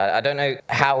I don't know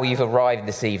how you've arrived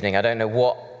this evening. I don't know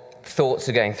what thoughts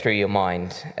are going through your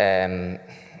mind.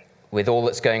 With all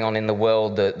that's going on in the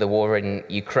world, the war in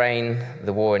Ukraine,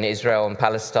 the war in Israel and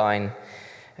Palestine,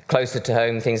 closer to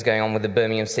home, things going on with the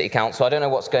Birmingham City Council. I don't know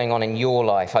what's going on in your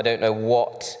life. I don't know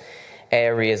what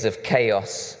areas of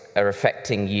chaos are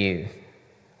affecting you.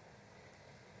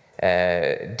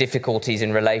 Difficulties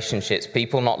in relationships,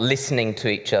 people not listening to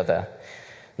each other,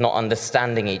 not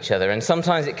understanding each other. And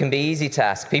sometimes it can be easy to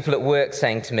ask. People at work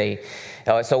saying to me,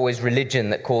 oh, it's always religion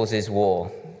that causes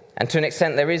war. And to an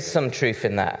extent, there is some truth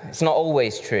in that. It's not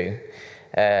always true.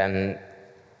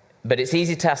 But it's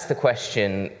easy to ask the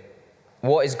question,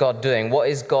 what is God doing? What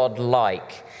is God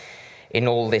like in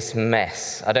all this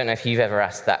mess? I don't know if you've ever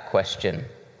asked that question.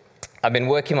 I've been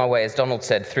working my way, as Donald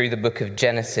said, through the book of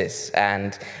Genesis,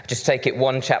 and just take it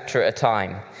one chapter at a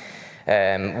time,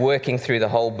 working through the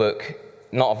whole book,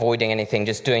 not avoiding anything,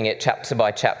 just doing it chapter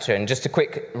by chapter. And just a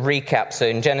quick recap. So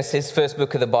in Genesis, first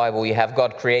book of the Bible, you have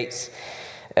God creates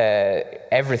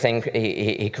everything.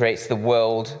 He creates the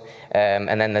world,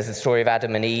 and then there's the story of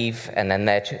Adam and Eve, and then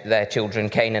their children,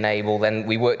 Cain and Abel. Then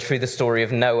we worked through the story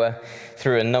of Noah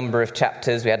through a number of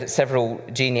chapters. We had several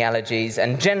genealogies,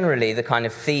 and generally the kind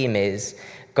of theme is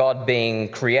God being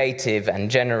creative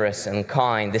and generous and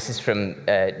kind. This is from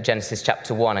Genesis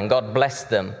chapter 1. And God blessed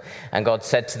them, and God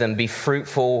said to them, be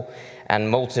fruitful and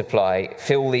multiply,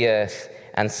 fill the earth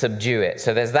and subdue it.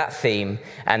 So there's that theme,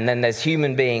 and then there's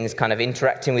human beings kind of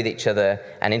interacting with each other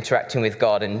and interacting with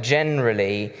God, and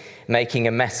generally making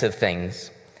a mess of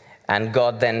things. And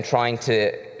God then trying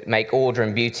to make order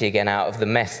and beauty again out of the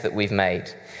mess that we've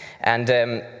made.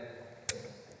 And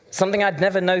something I'd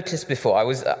never noticed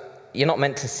before, you're not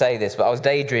meant to say this, but I was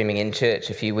daydreaming in church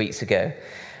a few weeks ago,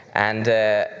 and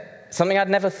something I'd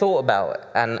never thought about,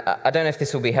 and I don't know if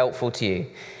this will be helpful to you,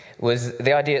 was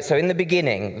the idea. So in the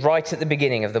beginning, right at the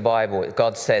beginning of the Bible,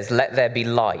 God says, let there be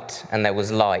light, and there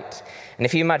was light. And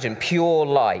if you imagine pure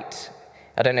light,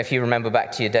 I don't know if you remember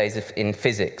back to your days in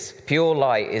physics, pure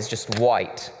light is just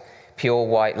white, pure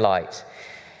white light.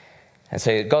 And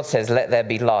so God says, let there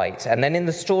be light. And then in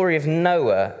the story of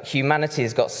Noah, humanity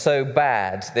has got so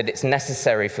bad that it's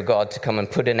necessary for God to come and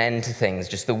put an end to things.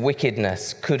 Just the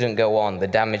wickedness couldn't go on, the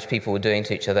damage people were doing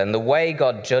to each other. And the way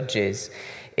God judges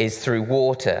is through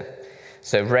water.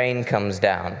 So rain comes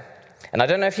down. And I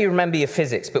don't know if you remember your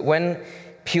physics, but when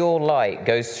pure light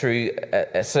goes through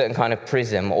a certain kind of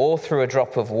prism or through a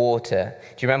drop of water,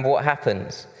 do you remember what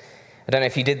happens? I don't know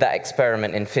if you did that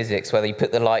experiment in physics, whether you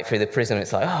put the light through the prism,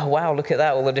 it's like, oh, wow, look at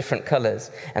that, all the different colors.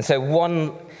 And so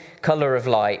one color of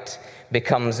light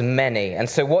becomes many. And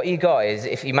so what you got is,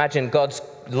 if you imagine God's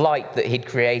light that he'd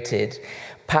created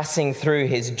passing through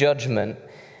his judgment,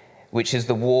 which is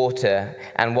the water,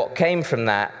 and what came from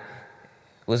that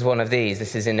was one of these.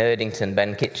 This is in Erdington.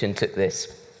 Ben Kitchen took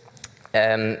this.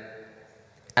 And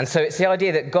so it's the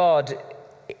idea that God,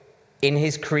 in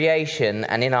his creation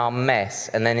and in our mess,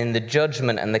 and then in the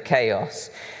judgment and the chaos,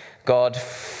 God,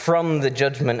 from the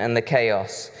judgment and the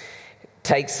chaos,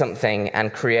 takes something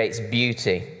and creates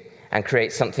beauty and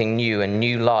creates something new and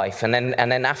new life. And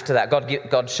then after that,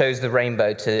 God shows the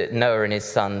rainbow to Noah and his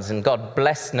sons, and God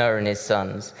blessed Noah and his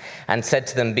sons and said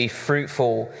to them, be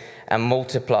fruitful and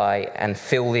multiply and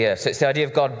fill the earth. So it's the idea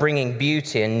of God bringing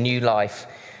beauty and new life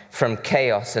from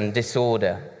chaos and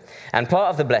disorder. And part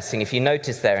of the blessing, if you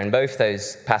notice there in both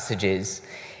those passages,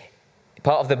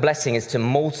 part of the blessing is to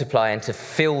multiply and to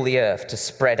fill the earth, to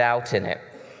spread out in it.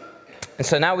 And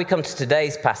so now we come to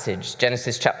today's passage,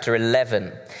 Genesis chapter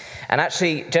 11. And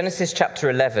actually, Genesis chapter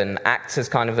 11 acts as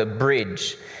kind of a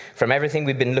bridge from everything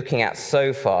we've been looking at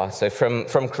so far. So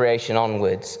from creation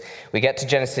onwards, we get to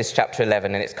Genesis chapter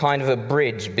 11, and it's kind of a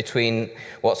bridge between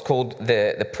what's called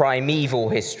the primeval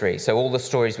history, so all the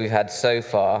stories we've had so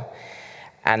far.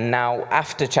 And now,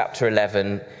 after chapter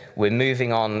 11, we're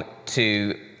moving on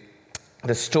to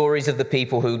the stories of the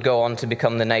people who would go on to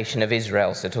become the nation of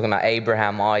Israel. So talking about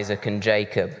Abraham, Isaac, and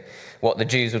Jacob, what the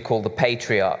Jews would call the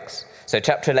patriarchs. So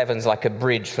chapter 11 is like a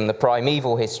bridge from the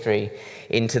primeval history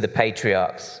into the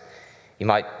patriarchs. You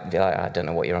might be like, I don't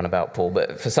know what you're on about, Paul,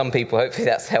 but for some people, hopefully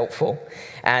that's helpful.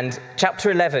 And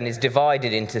chapter 11 is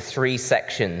divided into 3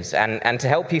 sections. And to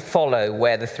help you follow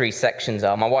where the 3 sections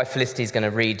are, my wife Felicity is going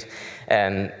to read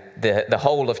the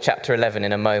whole of chapter 11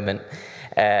 in a moment.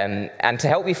 And to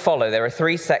help you follow, there are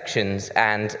 3 sections,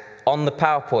 and on the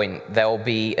PowerPoint, there will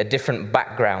be a different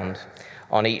background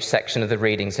on each section of the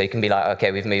reading, so you can be like,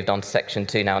 okay, we've moved on to section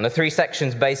 2 now. And the 3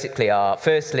 sections basically are,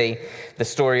 firstly, the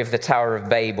story of the Tower of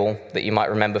Babel that you might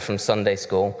remember from Sunday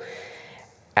school.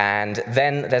 And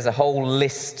then there's a whole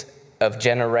list of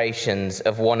generations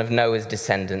of one of Noah's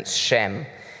descendants, Shem,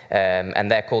 and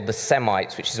they're called the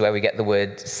Semites, which is where we get the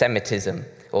word Semitism,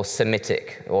 or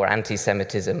Semitic, or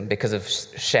anti-Semitism, because of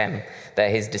Shem. They're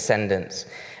his descendants.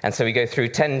 And so we go through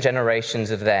 10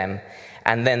 generations of them,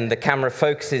 and then the camera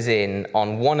focuses in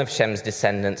on one of Shem's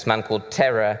descendants, a man called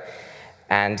Terah,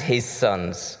 and his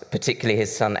sons, particularly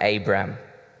his son Abram.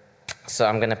 So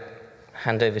I'm going to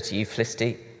hand over to you,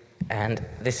 Felicity, and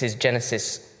this is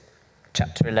Genesis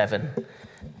chapter 11.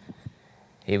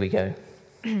 Here we go.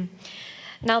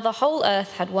 Now the whole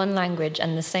earth had one language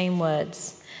and the same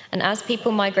words. And as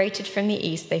people migrated from the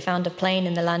east, they found a plain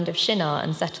in the land of Shinar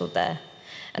and settled there.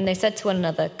 And they said to one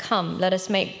another, "Come, let us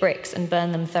make bricks and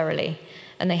burn them thoroughly."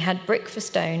 And they had brick for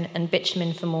stone and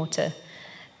bitumen for mortar.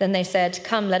 Then they said,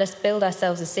 "Come, let us build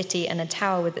ourselves a city and a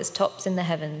tower with its tops in the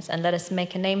heavens, and let us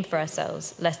make a name for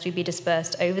ourselves, lest we be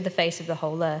dispersed over the face of the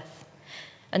whole earth."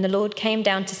 And the Lord came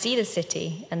down to see the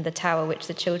city and the tower which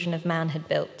the children of man had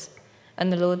built.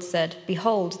 And the Lord said,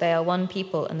 "Behold, they are one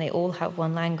people, and they all have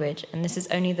one language, and this is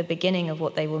only the beginning of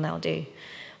what they will now do.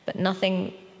 But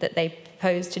nothing that they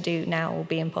propose to do now will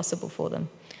be impossible for them.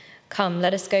 Come,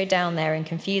 let us go down there and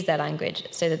confuse their language,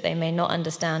 so that they may not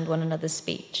understand one another's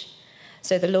speech."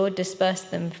 So the Lord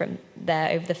dispersed them from there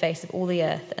over the face of all the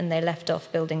earth, and they left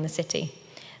off building the city.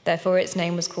 Therefore its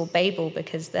name was called Babel,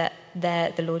 because there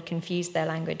the Lord confused their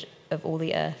language of all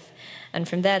the earth. And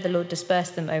from there the Lord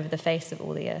dispersed them over the face of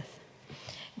all the earth.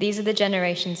 These are the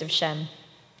generations of Shem.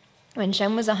 When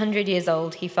Shem was 100 years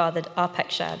old, he fathered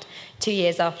Arpachshad 2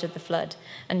 years after the flood.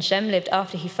 And Shem lived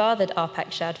after he fathered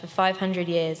Arpachshad for 500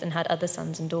 years and had other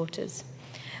sons and daughters.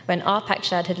 When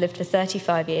Arpachshad had lived for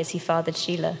 35 years, he fathered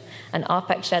Shelah. And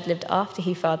Arpachshad lived after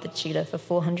he fathered Shelah for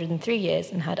 403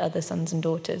 years and had other sons and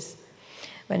daughters.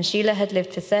 When Shelah had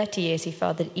lived for 30 years, he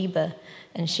fathered Eber.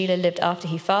 And Shelah lived after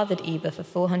he fathered Eber for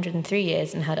 403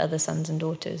 years and had other sons and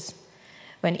daughters.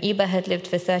 When Eber had lived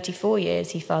for 34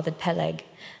 years, he fathered Peleg.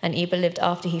 And Eber lived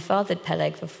after he fathered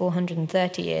Peleg for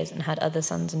 430 years and had other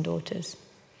sons and daughters.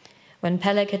 When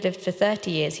Peleg had lived for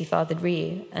 30 years, he fathered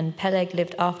Reu, and Peleg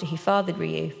lived after he fathered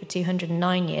Reu for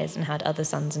 209 years and had other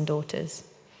sons and daughters.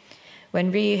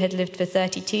 When Reu had lived for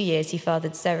 32 years, he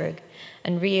fathered Serug,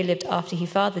 and Reu lived after he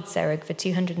fathered Serug for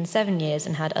 207 years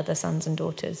and had other sons and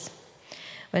daughters.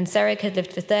 When Serug had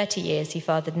lived for 30 years, he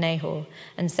fathered Nahor,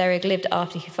 and Serug lived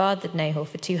after he fathered Nahor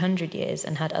for 200 years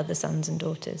and had other sons and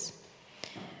daughters.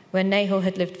 When Nahor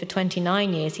had lived for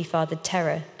 29 years, he fathered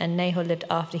Terah, and Nahor lived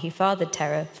after he fathered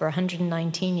Terah for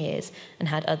 119 years and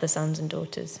had other sons and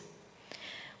daughters.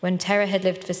 When Terah had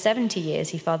lived for 70 years,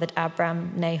 he fathered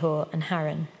Abram, Nahor, and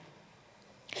Haran.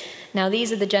 Now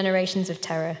these are the generations of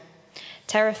Terah.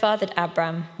 Terah fathered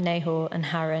Abram, Nahor, and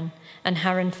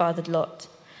Haran fathered Lot.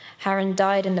 Haran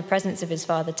died in the presence of his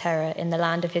father Terah in the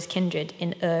land of his kindred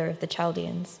in Ur of the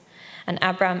Chaldeans. And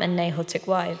Abram and Nahor took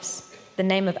wives. The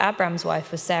name of Abram's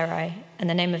wife was Sarai, and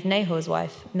the name of Nahor's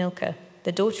wife, Milcah,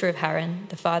 the daughter of Haran,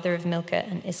 the father of Milcah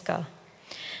and Iscah.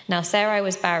 Now Sarai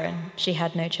was barren, she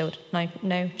had no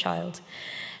child.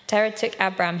 Terah took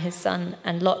Abram his son,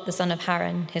 and Lot the son of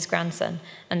Haran, his grandson,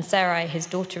 and Sarai his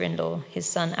daughter-in-law, his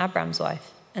son Abram's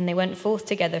wife. And they went forth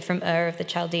together from Ur of the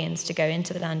Chaldeans to go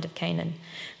into the land of Canaan.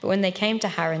 But when they came to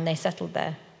Haran, they settled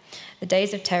there. The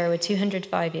days of Terah were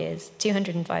 205 years,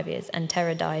 and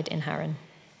Terah died in Haran.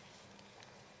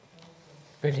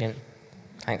 Brilliant.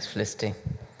 Thanks, Felicity.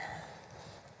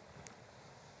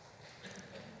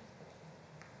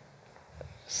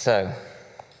 So,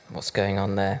 what's going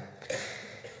on there?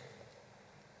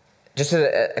 Just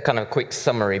a kind of quick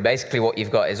summary. Basically what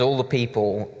you've got is all the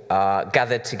people are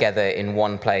gathered together in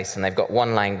one place, and they've got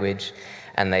one language,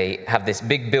 and they have this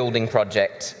big building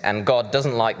project, and God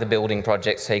doesn't like the building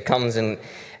project, so he comes and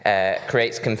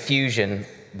creates confusion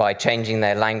by changing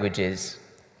their languages.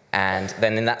 And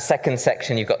then in that second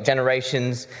section, you've got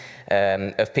generations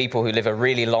of people who live a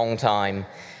really long time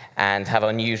and have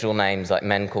unusual names, like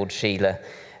men called Shelah.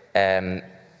 And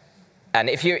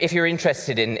if you're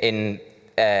interested in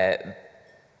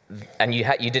and you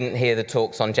didn't hear the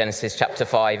talks on Genesis chapter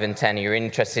 5 and 10, you're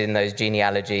interested in those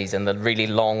genealogies and the really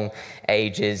long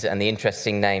ages and the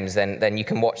interesting names, then you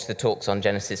can watch the talks on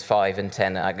Genesis 5 and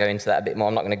 10. I go into that a bit more.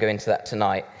 I'm not going to go into that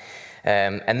tonight.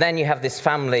 And then you have this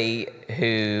family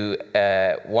who,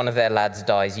 one of their lads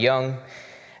dies young,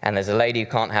 and there's a lady who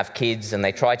can't have kids, and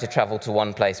they try to travel to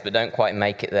one place but don't quite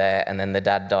make it there, and then the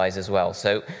dad dies as well.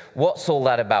 So what's all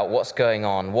that about? What's going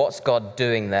on? What's God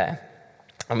doing there?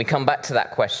 And we come back to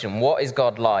that question, what is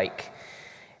God like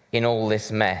in all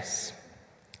this mess?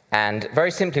 And very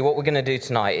simply, what we're going to do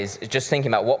tonight is just thinking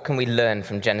about what can we learn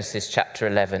from Genesis chapter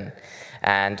 11.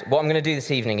 And what I'm going to do this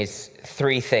evening is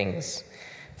three things.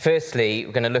 Firstly,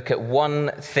 we're going to look at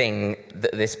one thing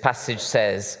that this passage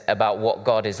says about what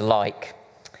God is like.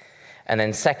 And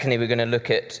then secondly, we're going to look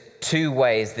at two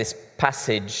ways this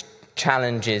passage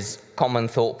challenges common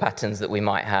thought patterns that we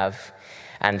might have.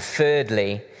 And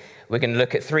thirdly, we're going to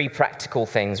look at three practical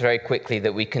things very quickly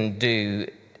that we can do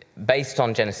based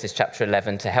on Genesis chapter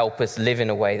 11 to help us live in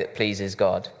a way that pleases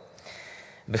God.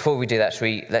 Before we do that,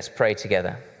 let's pray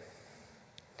together.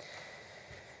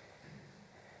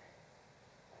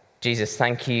 Jesus,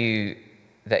 thank you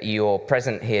that you're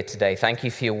present here today. Thank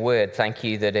you for your word. Thank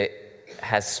you that it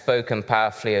has spoken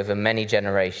powerfully over many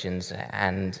generations.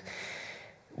 And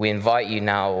we invite you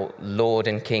now, Lord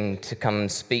and King, to come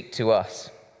and speak to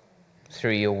us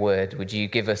through your word. Would you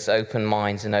give us open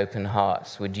minds and open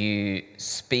hearts? Would you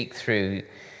speak through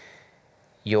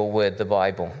your word, the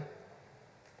Bible?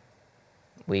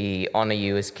 We honor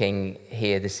you as King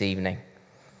here this evening.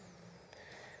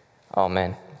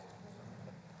 Amen.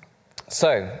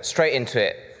 So, straight into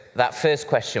it, that first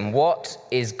question, what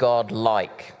is God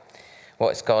like? What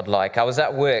is God like? I was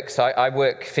at work, so I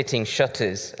work fitting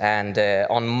shutters, and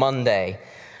on Monday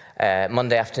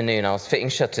afternoon, I was fitting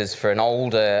shutters for an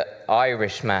older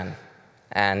Irish man,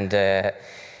 and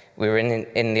we were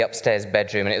in the upstairs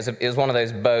bedroom, and it was one of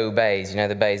those bow bays, you know,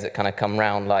 the bays that kind of come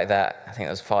round like that. I think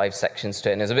there was 5 sections to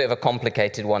it, and it was a bit of a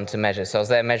complicated one to measure, so I was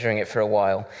there measuring it for a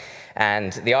while.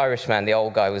 And the Irishman, the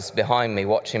old guy, was behind me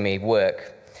watching me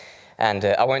work. And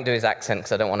I won't do his accent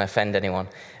because I don't want to offend anyone.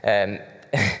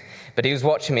 But he was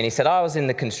watching me and he said, I was in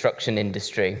the construction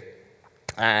industry.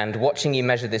 And watching you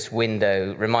measure this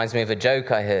window reminds me of a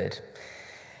joke I heard.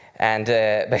 And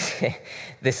basically,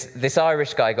 this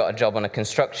Irish guy got a job on a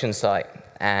construction site.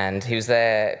 And he was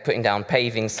there putting down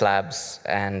paving slabs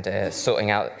and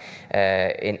sorting out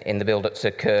in the build-up to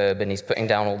a curb. And he's putting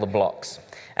down all the blocks.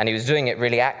 And he was doing it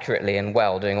really accurately and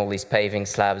well, doing all these paving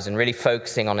slabs and really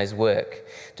focusing on his work,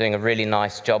 doing a really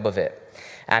nice job of it.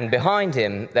 And behind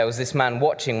him, there was this man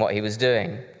watching what he was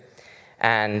doing.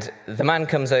 And the man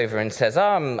comes over and says,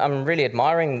 I'm really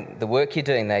admiring the work you're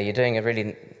doing there. You're doing a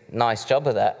really nice job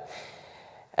of that.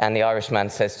 And the Irishman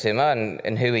says to him,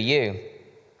 and who are you?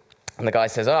 And the guy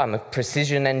says, I'm a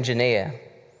precision engineer.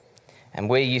 And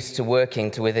we're used to working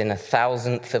to within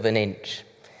 1,000th of an inch.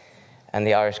 And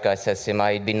the Irish guy says to him,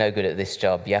 you'd be no good at this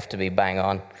job. You have to be bang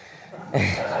on.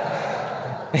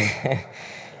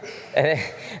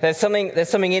 There's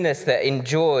something in us that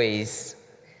enjoys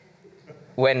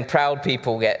when proud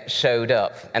people get showed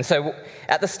up. And so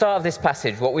at the start of this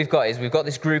passage, what we've got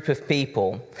this group of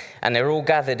people, and they're all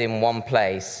gathered in one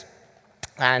place.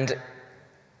 And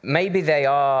maybe they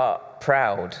are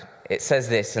proud. It says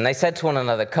this, and they said to one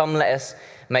another, come, let us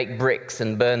make bricks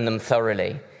and burn them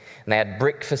thoroughly. And they had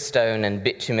brick for stone and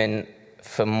bitumen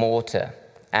for mortar.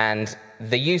 And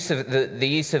the use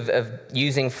of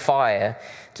using fire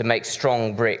to make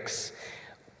strong bricks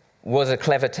was a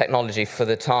clever technology for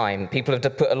the time. People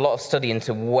have put a lot of study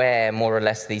into where more or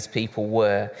less these people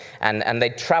were. And they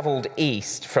traveled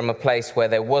east from a place where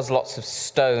there was lots of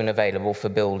stone available for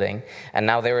building. And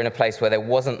now they were in a place where there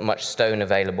wasn't much stone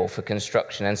available for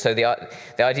construction. And so the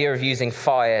idea of using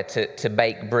fire to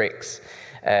bake bricks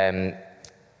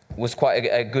was quite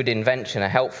a good invention, a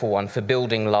helpful one for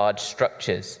building large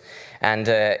structures. And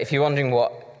if you're wondering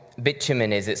what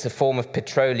bitumen is, it's a form of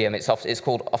petroleum. It's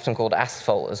often called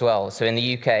asphalt as well. So in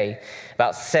the UK,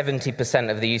 about 70%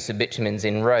 of the use of bitumen is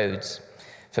in roads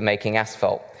for making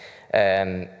asphalt.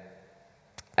 And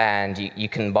you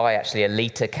can buy actually a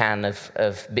litre can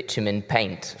of bitumen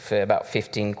paint for about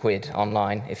 15 quid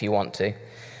online if you want to.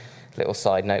 Little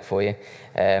side note for you.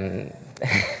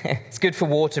 It's good for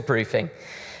waterproofing.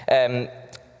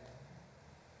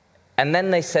 And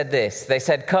then they said this. They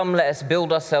said, come, let us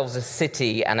build ourselves a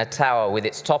city and a tower with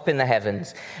its top in the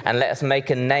heavens, and let us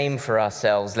make a name for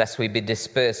ourselves, lest we be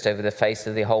dispersed over the face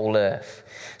of the whole earth.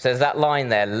 So there's that line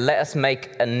there, let us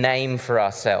make a name for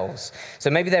ourselves. So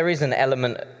maybe there is an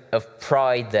element of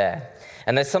pride there.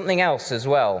 And there's something else as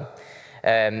well.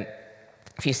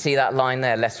 If you see that line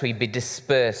there, lest we be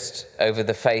dispersed over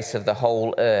the face of the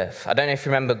whole earth. I don't know if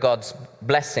you remember God's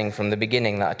blessing from the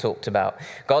beginning that I talked about.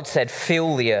 God said,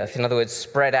 fill the earth. In other words,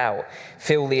 spread out,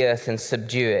 fill the earth and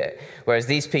subdue it. Whereas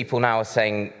these people now are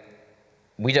saying,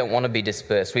 we don't want to be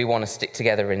dispersed. We want to stick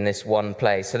together in this one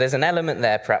place. So there's an element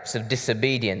there, perhaps, of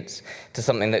disobedience to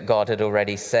something that God had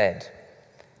already said.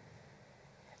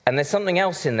 And there's something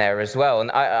else in there as well.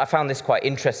 And I found this quite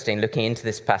interesting looking into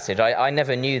this passage. I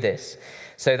never knew this.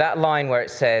 So that line where it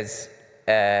says,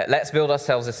 let's build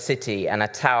ourselves a city and a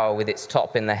tower with its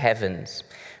top in the heavens.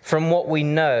 From what we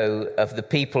know of the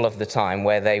people of the time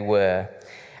where they were,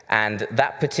 And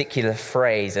that particular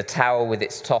phrase, a tower with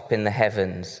its top in the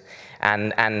heavens,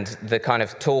 and the kind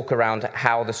of talk around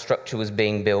how the structure was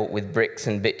being built with bricks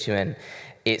and bitumen,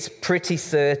 it's pretty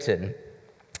certain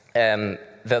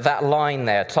that line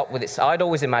there, top with its... I'd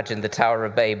always imagined the Tower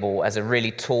of Babel as a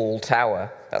really tall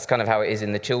tower. That's kind of how it is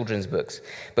in the children's books.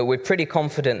 But we're pretty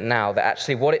confident now that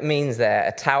actually what it means there,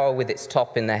 a tower with its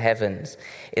top in the heavens,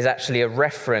 is actually a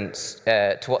reference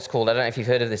to what's called, I don't know if you've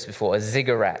heard of this before, a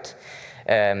ziggurat,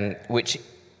 which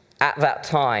at that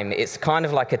time, it's kind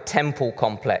of like a temple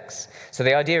complex. So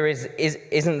the idea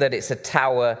isn't that it's a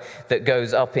tower that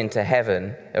goes up into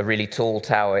heaven, a really tall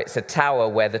tower. It's a tower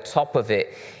where the top of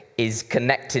it is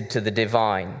connected to the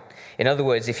divine. In other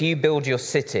words, if you build your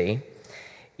city,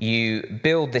 you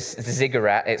build this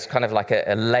ziggurat. It's kind of like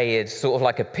a layered, sort of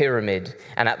like a pyramid.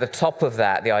 And at the top of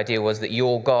that, the idea was that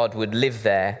your God would live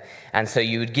there. And so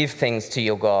you would give things to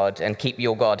your God and keep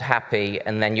your God happy,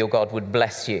 and then your God would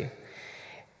bless you.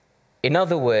 In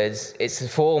other words, it's a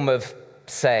form of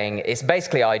saying, it's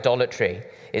basically idolatry.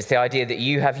 It's the idea that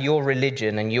you have your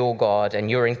religion and your God, and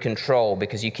you're in control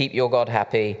because you keep your God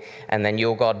happy, and then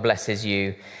your God blesses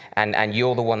you, and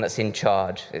you're the one that's in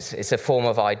charge. It's a form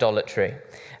of idolatry.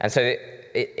 And so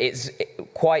it's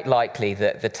quite likely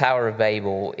that the Tower of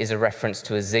Babel is a reference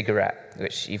to a ziggurat,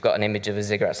 which you've got an image of a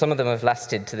ziggurat. Some of them have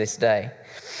lasted to this day.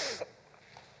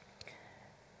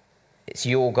 It's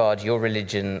your God, your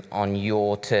religion, on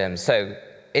your terms. So,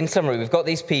 in summary, we've got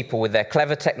these people with their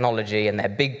clever technology and their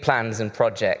big plans and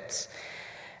projects.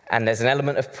 And there's an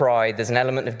element of pride, there's an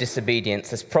element of disobedience,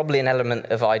 there's probably an element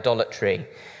of idolatry.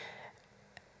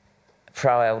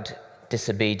 Proud,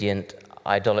 disobedient,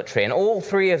 idolatry. And all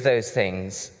three of those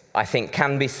things, I think,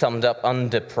 can be summed up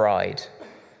under pride.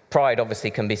 Pride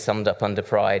obviously can be summed up under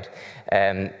pride.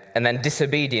 And then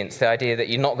disobedience, the idea that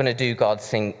you're not going to do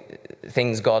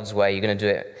things God's way, you're going to do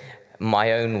it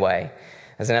my own way.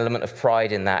 There's an element of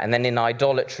pride in that. And then in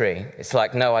idolatry, it's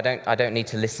like, no, I don't need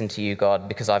to listen to you, God,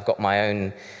 because I've got my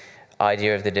own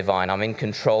idea of the divine. I'm in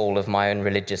control of my own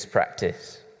religious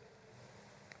practice.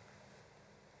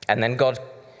 And then God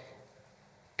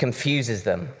confuses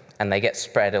them, and they get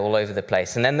spread all over the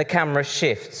place. And then the camera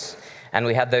shifts, and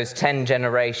we had those 10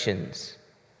 generations.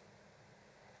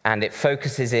 And it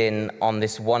focuses in on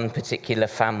this one particular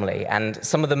family. And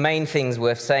some of the main things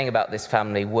worth saying about this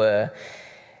family were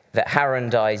that Haran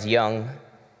dies young,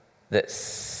 that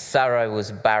Sarai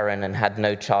was barren and had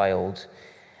no child,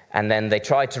 and then they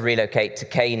tried to relocate to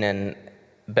Canaan,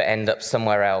 but end up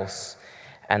somewhere else,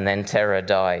 and then Terah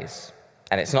dies.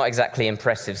 And it's not exactly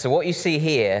impressive. So what you see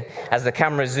here, as the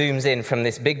camera zooms in from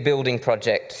this big building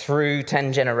project through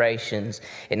 10 generations,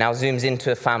 it now zooms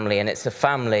into a family, and it's a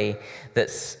family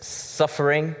that's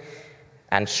suffering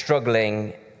and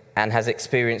struggling and has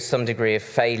experienced some degree of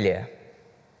failure.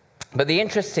 But the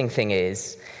interesting thing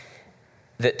is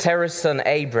that Terah's son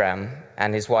Abram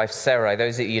and his wife Sarai,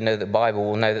 those of you who know the Bible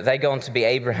will know that they go on to be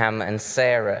Abraham and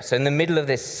Sarah. So in the middle of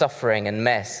this suffering and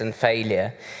mess and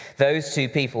failure, those two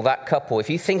people, that couple, if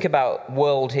you think about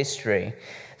world history,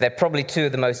 they're probably two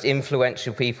of the most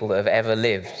influential people that have ever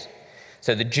lived.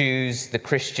 So the Jews, the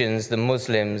Christians, the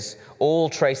Muslims, all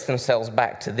trace themselves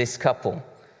back to this couple,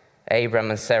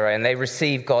 Abram and Sarah, and they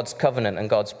receive God's covenant and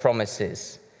God's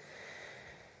promises.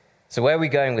 So where are we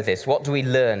going with this? What do we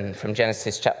learn from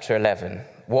Genesis chapter 11?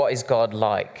 What is God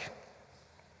like?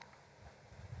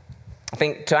 I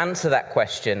think to answer that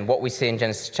question, what we see in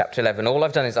Genesis chapter 11, all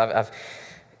I've done is I've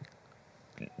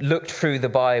looked through the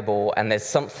Bible, and there's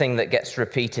something that gets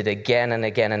repeated again and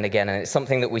again and again, and it's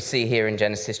something that we see here in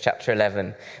Genesis chapter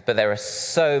 11, but there are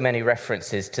so many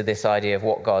references to this idea of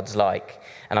what God's like.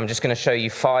 And I'm just going to show you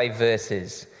 5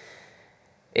 verses.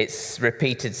 It's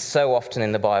repeated so often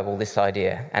in the Bible, this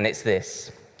idea, and it's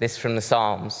this from the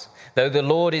Psalms. Though the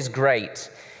Lord is great,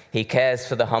 he cares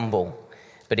for the humble,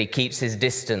 but he keeps his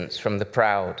distance from the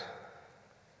proud.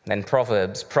 Then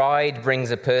Proverbs, pride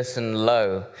brings a person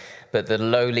low, but the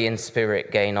lowly in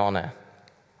spirit gain honor.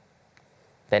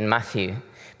 Then Matthew,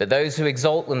 but those who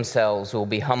exalt themselves will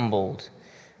be humbled,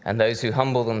 and those who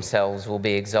humble themselves will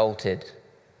be exalted.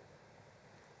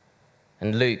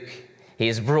 And Luke, he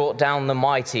has brought down the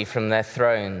mighty from their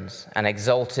thrones and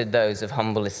exalted those of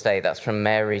humble estate. That's from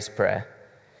Mary's prayer.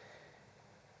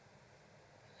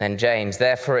 Then James,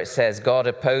 therefore it says, God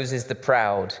opposes the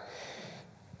proud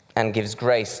and gives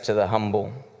grace to the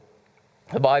humble.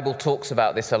 The Bible talks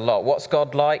about this a lot. What's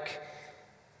God like?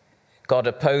 God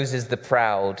opposes the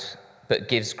proud, but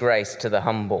gives grace to the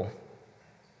humble.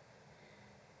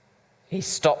 He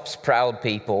stops proud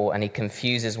people and he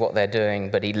confuses what they're doing,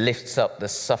 but he lifts up the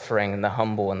suffering and the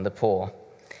humble and the poor.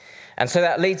 And so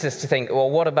that leads us to think, well,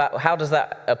 how does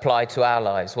that apply to our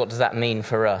lives? What does that mean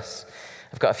for us?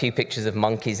 I've got a few pictures of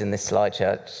monkeys in this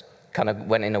slideshow. I just kind of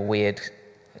went in a weird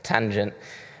tangent,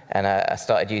 and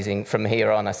from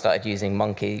here on, I started using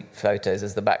monkey photos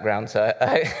as the background. So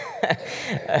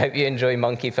I hope you enjoy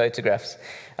monkey photographs.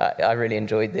 I really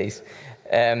enjoyed these.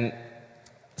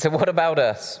 So what about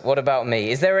us? What about me?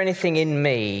 Is there anything in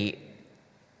me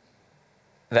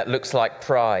that looks like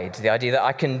pride? The idea that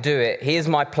I can do it. Here's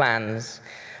my plans.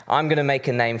 I'm going to make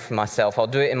a name for myself. I'll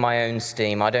do it in my own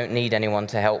steam. I don't need anyone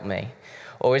to help me.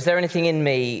 Or is there anything in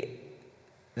me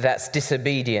that's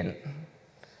disobedient?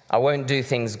 I won't do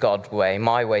things God's way.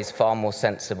 My way's far more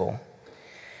sensible.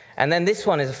 And then this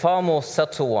one is a far more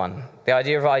subtle one, the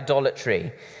idea of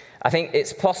idolatry. I think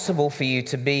it's possible for you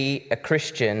to be a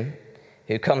Christian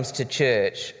who comes to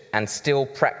church and still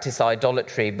practice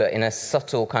idolatry, but in a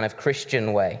subtle kind of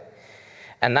Christian way.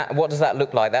 And what does that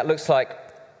look like? That looks like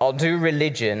I'll do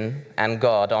religion and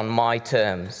God on my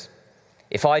terms.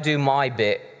 If I do my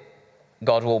bit,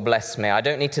 God will bless me. I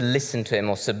don't need to listen to him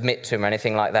or submit to him or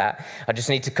anything like that. I just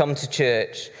need to come to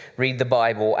church, read the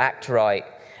Bible, act right,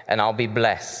 and I'll be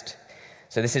blessed.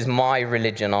 So this is my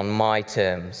religion on my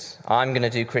terms. I'm going to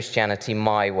do Christianity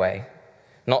my way,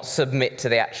 not submit to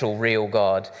the actual real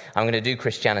God. I'm going to do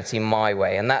Christianity my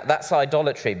way. And that's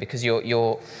idolatry, because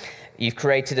you've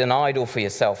created an idol for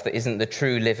yourself that isn't the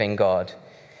true living God.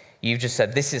 You've just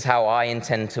said, this is how I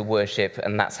intend to worship,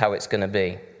 and that's how it's going to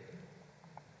be.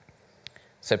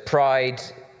 So pride,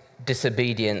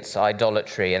 disobedience,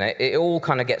 idolatry, and it all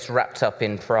kind of gets wrapped up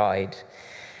in pride.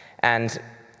 And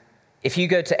if you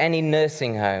go to any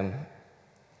nursing home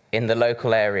in the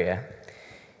local area,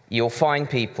 you'll find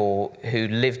people who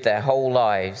lived their whole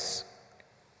lives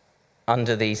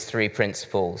under these three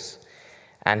principles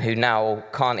and who now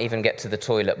can't even get to the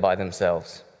toilet by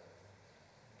themselves.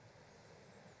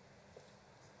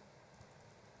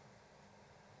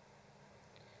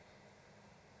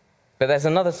 But there's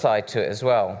another side to it as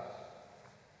well.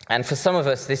 And for some of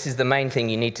us, this is the main thing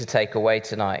you need to take away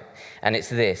tonight. And it's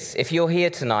this. If you're here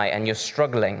tonight and you're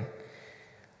struggling,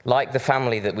 like the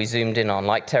family that we zoomed in on,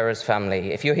 like Tara's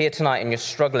family, if you're here tonight and you're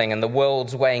struggling and the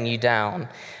world's weighing you down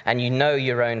and you know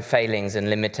your own failings and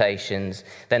limitations,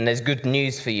 then there's good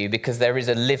news for you, because there is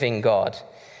a living God.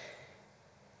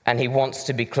 And he wants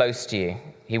to be close to you.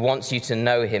 He wants you to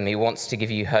know him. He wants to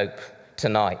give you hope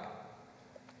tonight.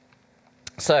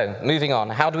 So, moving on,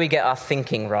 how do we get our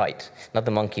thinking right? Another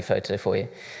monkey photo for you.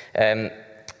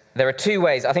 There are two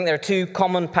ways. I think there are two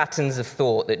common patterns of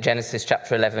thought that Genesis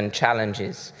chapter 11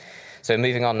 challenges. So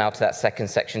moving on now to that second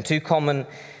section. Two common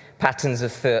patterns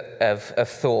of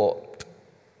thought,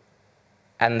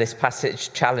 and this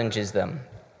passage challenges them.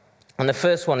 And the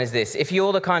first one is this. If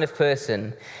you're the kind of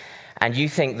person and you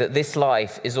think that this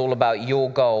life is all about your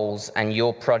goals and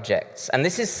your projects, and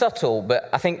this is subtle, but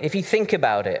I think if you think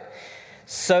about it,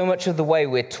 so much of the way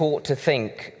we're taught to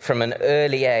think from an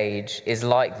early age is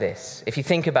like this. If you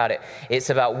think about it, it's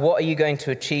about what are you going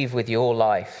to achieve with your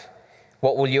life?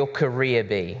 What will your career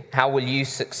be? How will you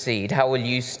succeed? How will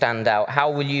you stand out? How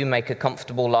will you make a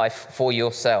comfortable life for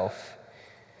yourself?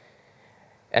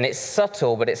 And it's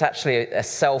subtle, but it's actually a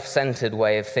self-centered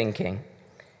way of thinking.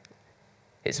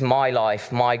 It's my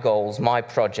life, my goals, my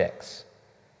projects.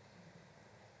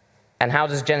 And how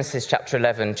does Genesis chapter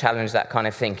 11 challenge that kind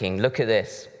of thinking? Look at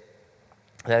this.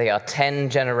 There are 10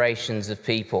 generations of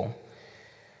people,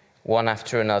 one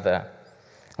after another.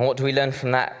 And what do we learn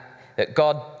from that? That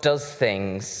God does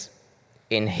things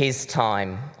in his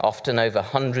time, often over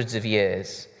hundreds of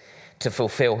years, to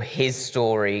fulfill his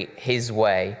story, his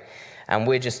way. And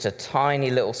we're just a tiny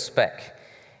little speck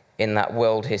in that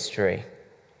world history.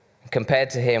 Compared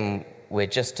to him, we're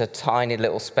just a tiny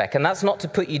little speck. And that's not to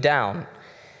put you down.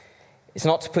 It's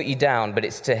not to put you down, but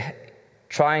it's to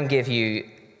try and give you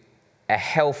a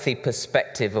healthy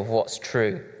perspective of what's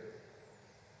true.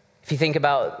 If you think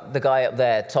about the guy up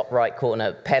there, top right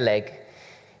corner, Peleg,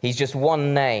 he's just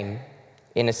one name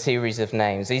in a series of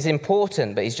names. He's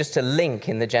important, but he's just a link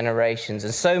in the generations.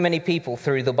 And so many people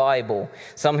through the Bible,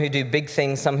 some who do big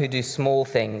things, some who do small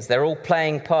things, they're all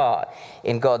playing part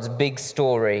in God's big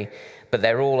story, but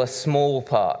they're all a small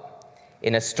part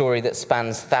in a story that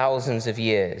spans thousands of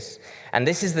years. And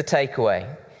this is the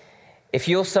takeaway. If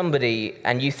you're somebody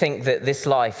and you think that this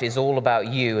life is all about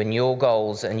you and your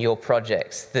goals and your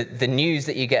projects, the news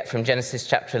that you get from Genesis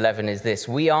chapter 11 is this: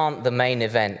 we aren't the main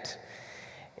event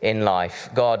in life,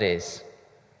 God is.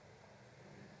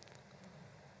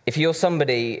 If you're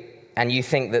somebody and you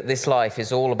think that this life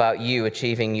is all about you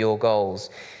achieving your goals,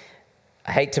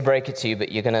 I hate to break it to you,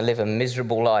 but you're going to live a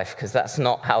miserable life, because that's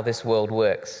not how this world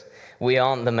works. We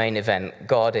aren't the main event,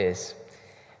 God is.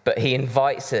 But he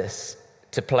invites us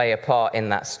to play a part in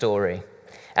that story.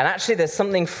 And actually there's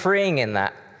something freeing in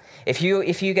that. If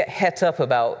you get het up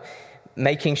about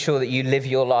making sure that you live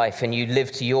your life and you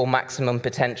live to your maximum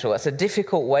potential, that's a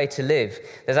difficult way to live.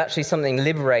 There's actually something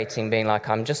liberating being like,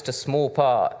 I'm just a small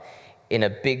part in a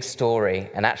big story,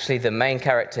 and actually the main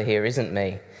character here isn't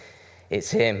me, it's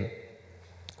him.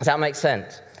 Does that make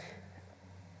sense?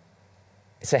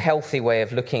 It's a healthy way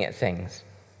of looking at things.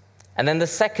 And then the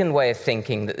second way of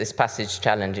thinking that this passage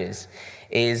challenges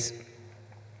is,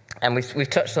 and we've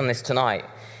touched on this tonight,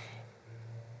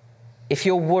 if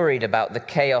you're worried about the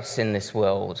chaos in this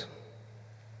world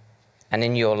and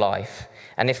in your life,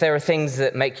 and if there are things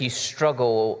that make you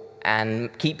struggle and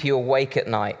keep you awake at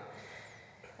night,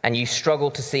 and you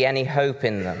struggle to see any hope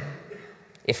in them,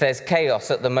 if there's chaos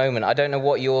at the moment, I don't know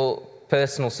what your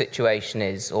personal situation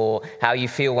is or how you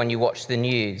feel when you watch the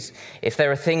news. If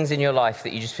there are things in your life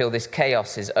that you just feel this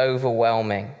chaos is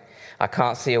overwhelming, I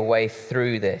can't see a way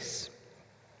through this,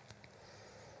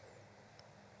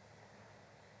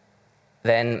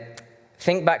 then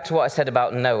think back to what I said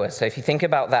about Noah. So if you think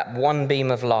about that one beam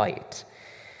of light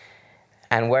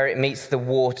and where it meets the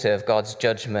water of God's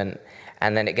judgment,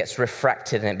 and then it gets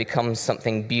refracted and it becomes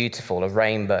something beautiful, a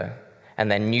rainbow,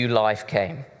 and then new life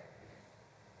came.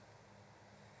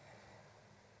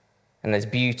 And there's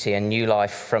beauty and new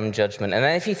life from judgment. And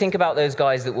then if you think about those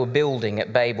guys that were building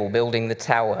at Babel, building the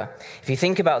tower, if you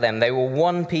think about them, they were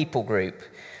one people group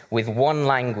with one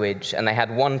language, and they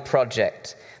had one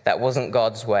project that wasn't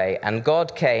God's way. And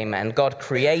God came and God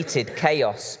created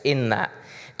chaos in that.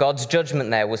 God's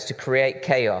judgment there was to create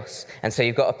chaos. And so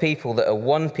you've got a people that are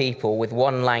one people with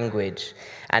one language.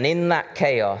 And in that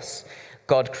chaos,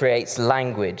 God creates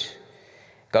language.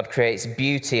 God creates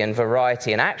beauty and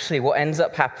variety. And actually what ends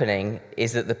up happening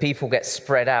is that the people get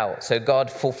spread out. So God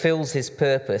fulfills his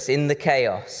purpose in the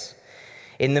chaos,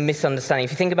 in the misunderstanding. If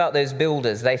you think about those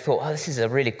builders, they thought, oh, this is a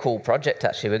really cool project,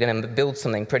 actually. We're going to build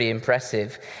something pretty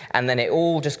impressive. And then it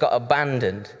all just got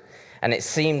abandoned. And it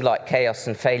seemed like chaos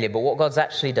and failure. But what God's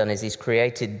actually done is he's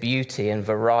created beauty and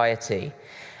variety.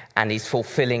 And he's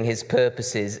fulfilling his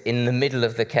purposes in the middle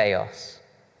of the chaos.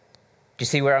 Do you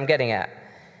see where I'm getting at?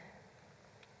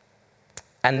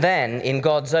 And then, in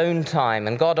God's own time,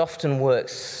 and God often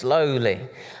works slowly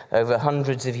over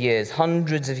hundreds of years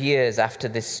after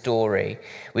this story,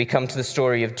 we come to the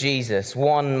story of Jesus,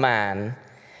 one man,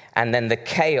 and then the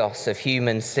chaos of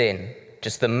human sin.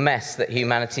 Just the mess that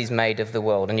humanity's made of the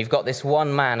world. And you've got this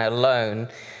one man alone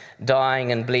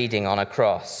dying and bleeding on a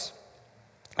cross.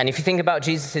 And if you think about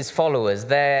Jesus' followers,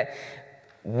 they're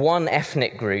one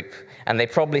ethnic group, and they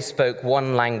probably spoke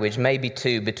one language, maybe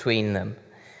two between them.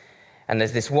 And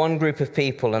there's this one group of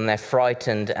people, and they're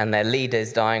frightened, and their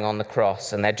leader's dying on the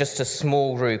cross, and they're just a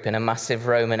small group in a massive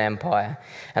Roman Empire,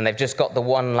 and they've just got the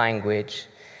one language.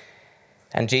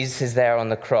 And Jesus is there on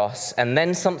the cross, and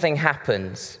then something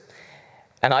happens.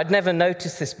 And I'd never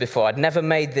noticed this before. I'd never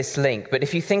made this link. But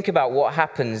if you think about what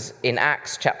happens in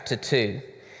Acts chapter 2,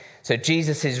 so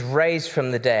Jesus is raised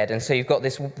from the dead. And so you've got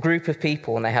this group of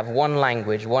people, and they have one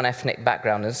language, one ethnic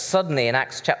background. And suddenly in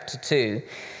Acts chapter 2,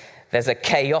 there's a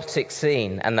chaotic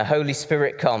scene, and the Holy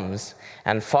Spirit comes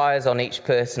and fires on each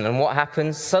person. And what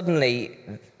happens? Suddenly,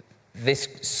 this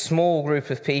small group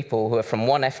of people who are from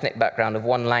one ethnic background of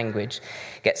one language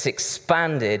gets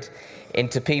expanded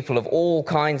into people of all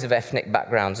kinds of ethnic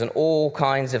backgrounds and all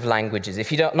kinds of languages. If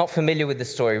you're not familiar with the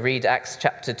story, read Acts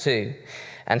chapter 2.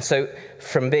 And so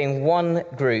from being one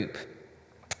group,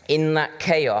 in that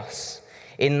chaos,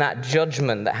 in that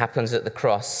judgment that happens at the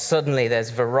cross, suddenly there's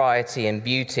variety and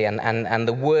beauty, and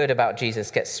the word about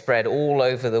Jesus gets spread all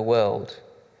over the world.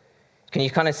 Can you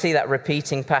kind of see that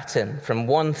repeating pattern from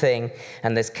one thing,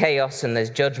 and there's chaos and there's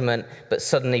judgment, but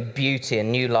suddenly beauty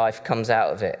and new life comes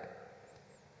out of it?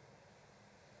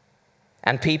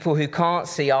 And people who can't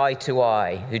see eye to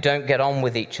eye, who don't get on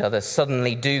with each other,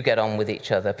 suddenly do get on with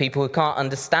each other. People who can't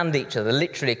understand each other,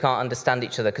 literally can't understand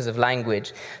each other because of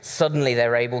language, suddenly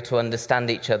they're able to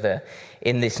understand each other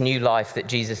in this new life that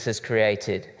Jesus has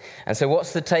created. And so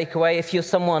what's the takeaway? If you're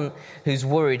someone who's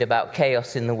worried about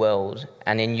chaos in the world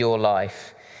and in your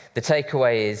life, the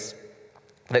takeaway is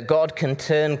that God can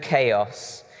turn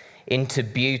chaos into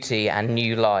beauty and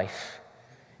new life.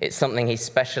 It's something he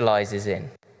specializes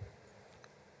in.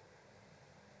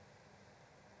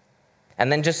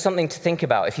 And then just something to think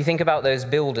about. If you think about those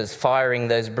builders firing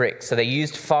those bricks, so they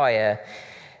used fire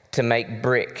to make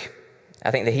brick.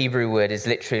 I think the Hebrew word is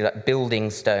literally like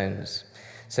building stones.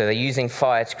 So they're using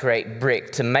fire to create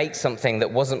brick, to make something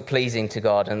that wasn't pleasing to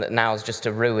God and that now is just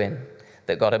a ruin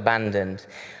that got abandoned.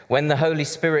 When the Holy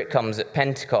Spirit comes at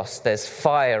Pentecost, there's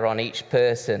fire on each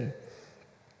person.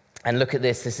 And look at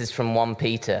this is from 1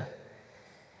 Peter.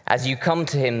 As you come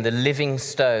to him, the living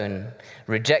stone,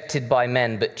 rejected by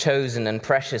men, but chosen and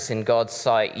precious in God's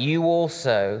sight, you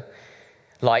also,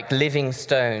 like living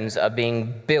stones, are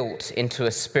being built into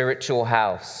a spiritual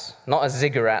house, not a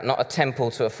ziggurat, not a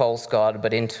temple to a false god,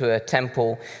 but into a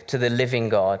temple to the living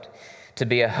God, to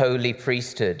be a holy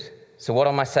priesthood. So what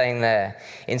am I saying there?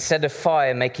 Instead of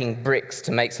fire making bricks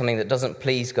to make something that doesn't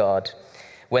please God,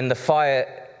 when the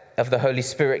fire of the Holy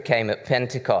Spirit came at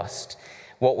Pentecost,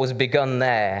 what was begun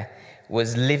there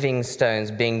was living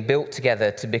stones being built together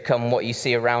to become what you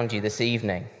see around you this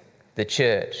evening, the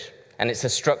church. And it's a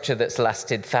structure that's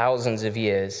lasted thousands of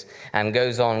years and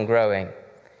goes on growing.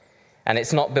 And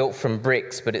it's not built from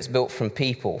bricks, but it's built from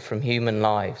people, from human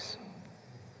lives.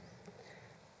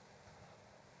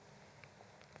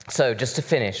 So just to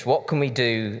finish, what can we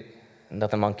do?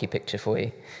 Another monkey picture for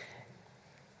you.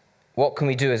 What can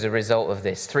we do as a result of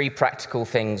this? 3 practical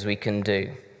things we can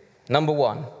do. Number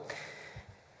 1,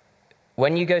 before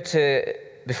you go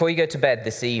to bed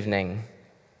this evening,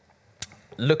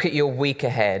 look at your week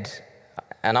ahead.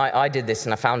 And I did this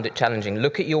and I found it challenging.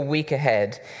 Look at your week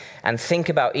ahead and think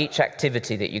about each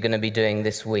activity that you're going to be doing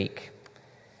this week.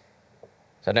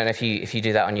 So I don't know if you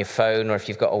do that on your phone or if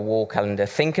you've got a wall calendar.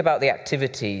 Think about the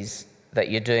activities that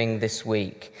you're doing this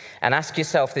week and ask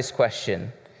yourself this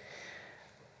question.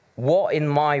 What in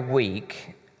my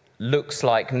week looks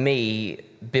like me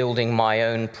building my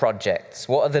own projects?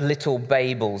 What are the little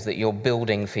Babels that you're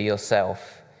building for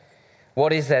yourself?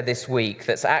 What is there this week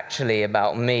that's actually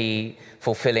about me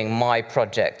fulfilling my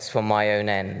projects for my own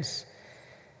ends?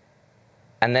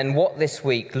 And then what this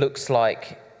week looks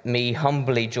like me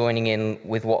humbly joining in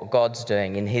with what God's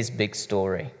doing in his big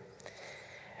story.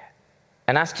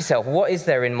 And ask yourself, what is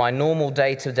there in my normal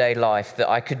day-to-day life that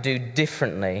I could do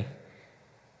differently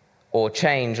or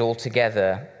change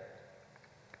altogether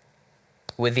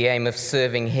with the aim of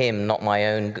serving him, not my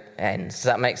own ends? Does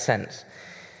that make sense?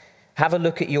 Have a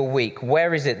look at your week.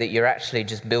 Where is it that you're actually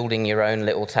just building your own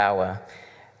little tower?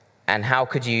 And how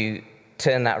could you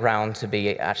turn that round to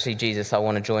be, actually, Jesus, I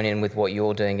want to join in with what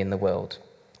you're doing in the world?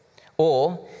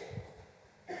 Or,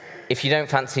 if you don't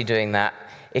fancy doing that,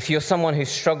 if you're someone who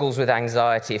struggles with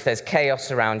anxiety, if there's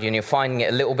chaos around you and you're finding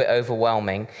it a little bit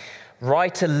overwhelming,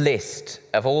 write a list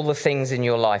of all the things in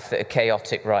your life that are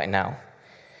chaotic right now.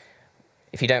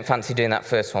 If you don't fancy doing that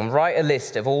first one, write a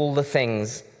list of all the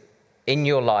things in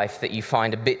your life that you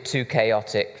find a bit too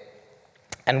chaotic.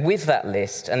 And with that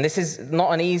list, and this is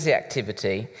not an easy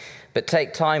activity, but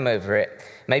take time over it.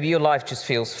 Maybe your life just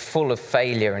feels full of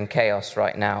failure and chaos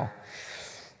right now.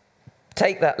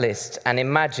 Take that list and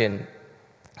imagine,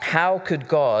 how could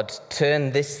God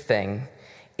turn this thing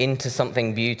into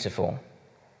something beautiful?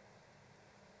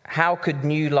 How could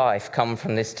new life come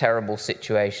from this terrible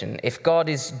situation? If God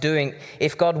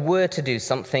were to do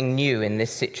something new in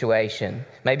this situation,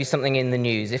 maybe something in the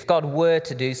news, if God were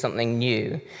to do something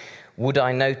new, would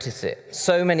I notice it?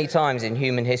 So many times in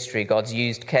human history, God's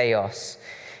used chaos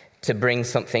to bring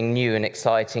something new and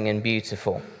exciting and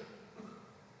beautiful.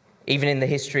 Even in the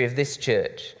history of this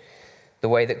church, the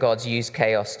way that God's used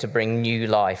chaos to bring new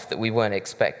life that we weren't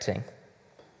expecting.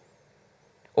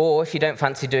 Or if you don't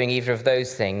fancy doing either of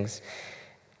those things,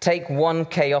 take one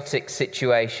chaotic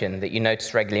situation that you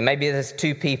notice regularly. Maybe there's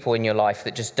 2 people in your life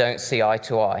that just don't see eye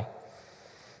to eye,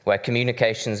 where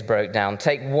communications broke down.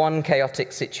 Take one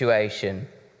chaotic situation,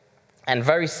 and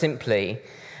very simply,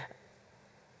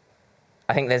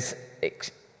 I think there's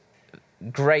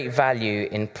great value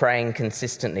in praying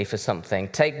consistently for something.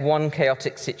 Take one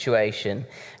chaotic situation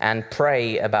and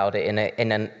pray about it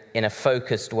in a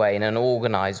focused way, in an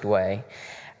organized way,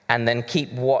 and then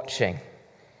keep watching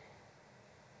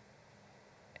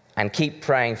and keep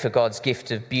praying for God's gift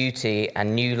of beauty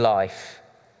and new life,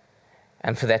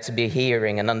 and for there to be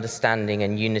hearing and understanding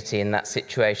and unity in that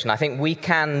situation. I think we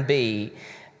can be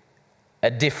a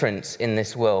difference in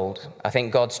this world. I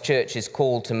think God's church is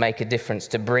called to make a difference,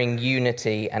 to bring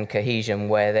unity and cohesion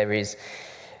where there is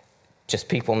just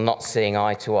people not seeing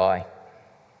eye to eye.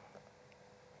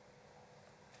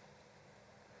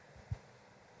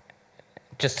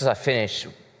 Just as I finish,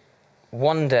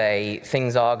 one day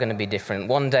things are going to be different.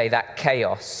 One day that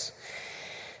chaos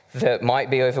that might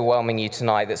be overwhelming you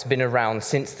tonight, that's been around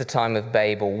since the time of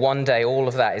Babel, one day all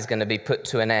of that is going to be put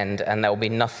to an end and there'll be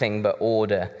nothing but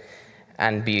order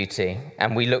and beauty.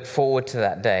 And we look forward to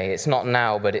that day. It's not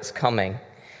now, but it's coming.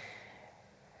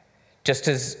 Just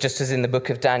as in the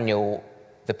book of Daniel,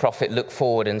 the prophet looked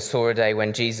forward and saw a day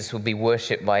when Jesus would be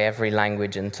worshipped by every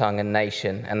language and tongue and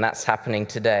nation, and that's happening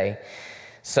today.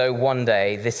 So one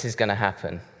day, this is going to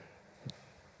happen.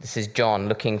 This is John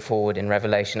looking forward in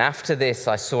Revelation. After this,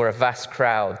 I saw a vast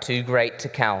crowd, too great to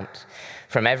count,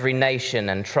 from every nation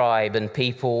and tribe and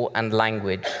people and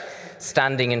language,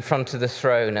 standing in front of the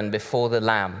throne and before the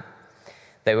Lamb.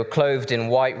 They were clothed in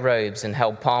white robes and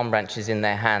held palm branches in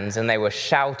their hands, and they were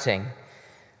shouting.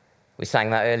 We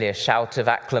sang that earlier, shout of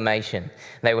acclamation.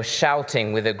 They were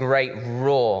shouting with a great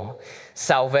roar,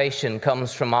 "Salvation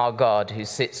comes from our God who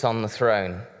sits on the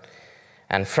throne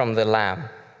and from the Lamb."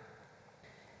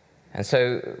 And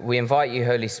so we invite you,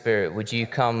 Holy Spirit, would you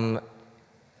come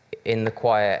in the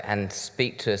choir and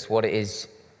speak to us what it is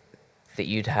that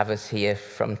you'd have us hear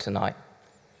from tonight?